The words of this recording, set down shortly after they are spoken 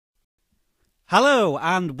Hello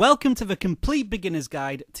and welcome to the complete beginner's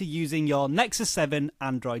guide to using your Nexus 7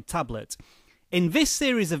 Android tablet. In this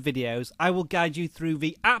series of videos I will guide you through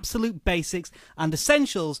the absolute basics and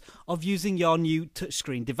essentials of using your new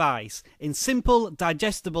touchscreen device in simple,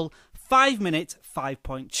 digestible, 5-minute,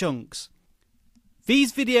 5-point chunks.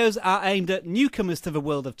 These videos are aimed at newcomers to the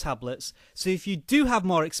world of tablets, so if you do have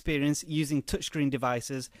more experience using touchscreen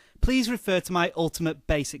devices, please refer to my Ultimate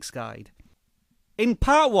Basics Guide. In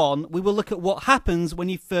part 1, we will look at what happens when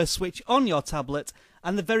you first switch on your tablet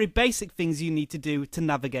and the very basic things you need to do to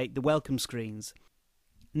navigate the welcome screens.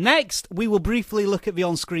 Next, we will briefly look at the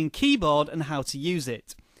on-screen keyboard and how to use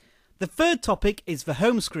it. The third topic is the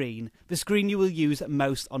home screen, the screen you will use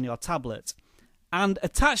most on your tablet. And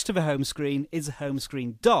attached to the home screen is a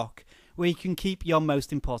Homescreen Dock, where you can keep your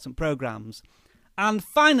most important programs. And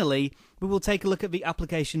finally, we will take a look at the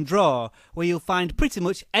application drawer, where you'll find pretty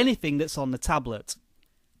much anything that's on the tablet.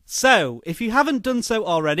 So, if you haven't done so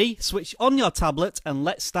already, switch on your tablet and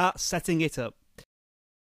let's start setting it up.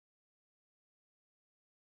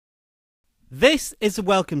 This is the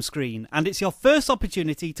welcome screen, and it's your first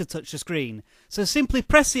opportunity to touch the screen, so simply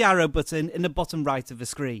press the arrow button in the bottom right of the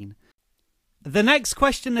screen. The next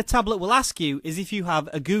question the tablet will ask you is if you have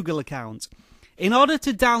a Google account. In order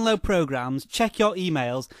to download programs, check your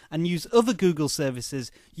emails and use other Google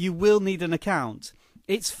services, you will need an account.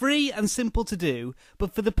 It's free and simple to do,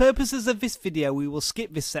 but for the purposes of this video we will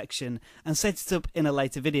skip this section and set it up in a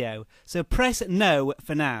later video, so press no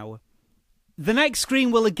for now. The next screen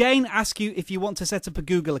will again ask you if you want to set up a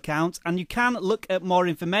Google account, and you can look at more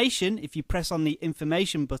information if you press on the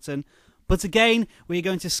information button, but again we're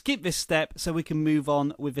going to skip this step so we can move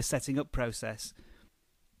on with the setting up process.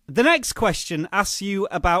 The next question asks you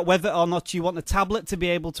about whether or not you want the tablet to be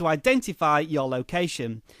able to identify your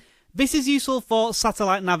location. This is useful for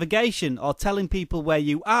satellite navigation or telling people where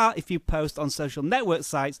you are if you post on social network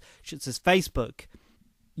sites such as Facebook.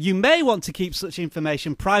 You may want to keep such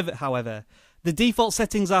information private, however. The default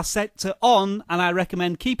settings are set to on, and I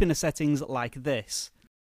recommend keeping the settings like this.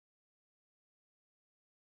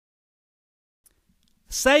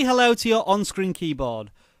 Say hello to your on-screen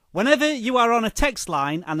keyboard. Whenever you are on a text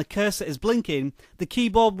line and the cursor is blinking, the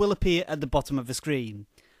keyboard will appear at the bottom of the screen.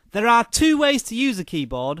 There are two ways to use a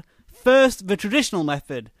keyboard. First, the traditional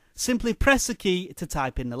method. Simply press the key to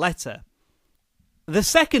type in the letter. The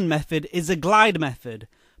second method is a glide method.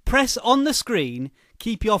 Press on the screen,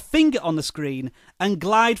 keep your finger on the screen, and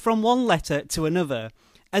glide from one letter to another.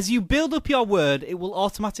 As you build up your word, it will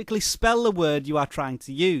automatically spell the word you are trying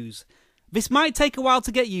to use. This might take a while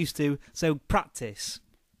to get used to, so practice.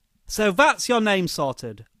 So that's your name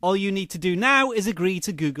sorted. All you need to do now is agree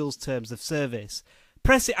to Google's terms of service.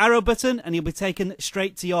 Press the arrow button and you'll be taken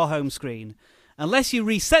straight to your home screen. Unless you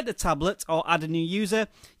reset the tablet or add a new user,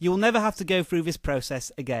 you will never have to go through this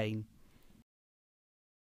process again.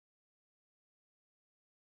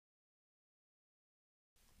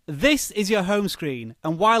 This is your home screen,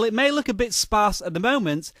 and while it may look a bit sparse at the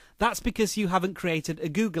moment, that's because you haven't created a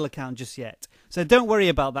Google account just yet, so don't worry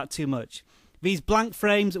about that too much. These blank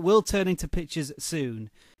frames will turn into pictures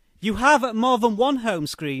soon. You have more than one home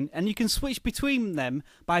screen, and you can switch between them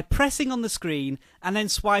by pressing on the screen and then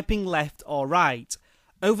swiping left or right.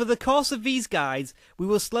 Over the course of these guides, we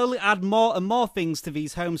will slowly add more and more things to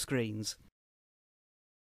these home screens.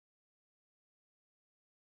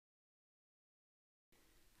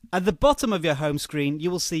 At the bottom of your home screen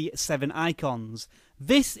you will see 7 icons.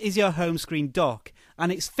 This is your Homescreen Dock,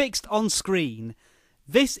 and it's fixed on screen.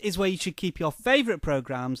 This is where you should keep your favourite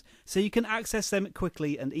programs so you can access them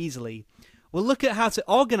quickly and easily. We'll look at how to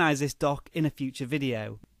organise this dock in a future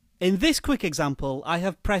video. In this quick example I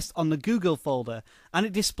have pressed on the Google folder and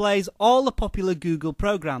it displays all the popular Google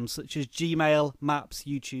programs such as Gmail, Maps,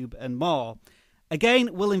 YouTube and more. Again,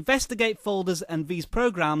 we'll investigate folders and these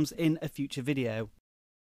programs in a future video.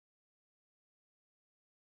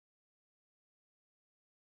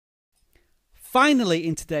 Finally,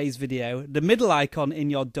 in today's video, the middle icon in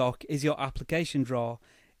your dock is your application drawer.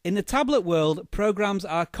 In the tablet world, programs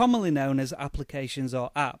are commonly known as applications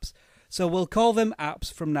or apps, so we'll call them apps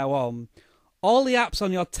from now on. All the apps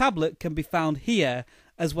on your tablet can be found here,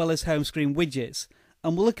 as well as home screen widgets,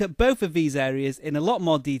 and we'll look at both of these areas in a lot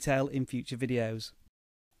more detail in future videos.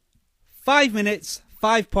 5 minutes,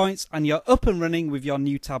 5 points, and you're up and running with your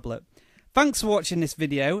new tablet. Thanks for watching this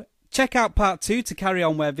video. Check out part 2 to carry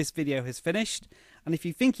on where this video has finished, and if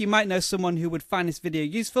you think you might know someone who would find this video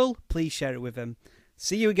useful, please share it with them.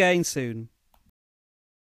 See you again soon.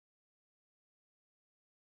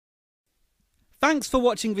 Thanks for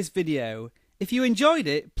watching this video. If you enjoyed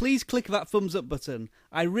it, please click that thumbs up button.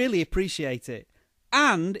 I really appreciate it.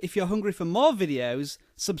 And if you're hungry for more videos,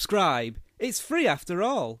 subscribe. It's free after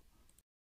all.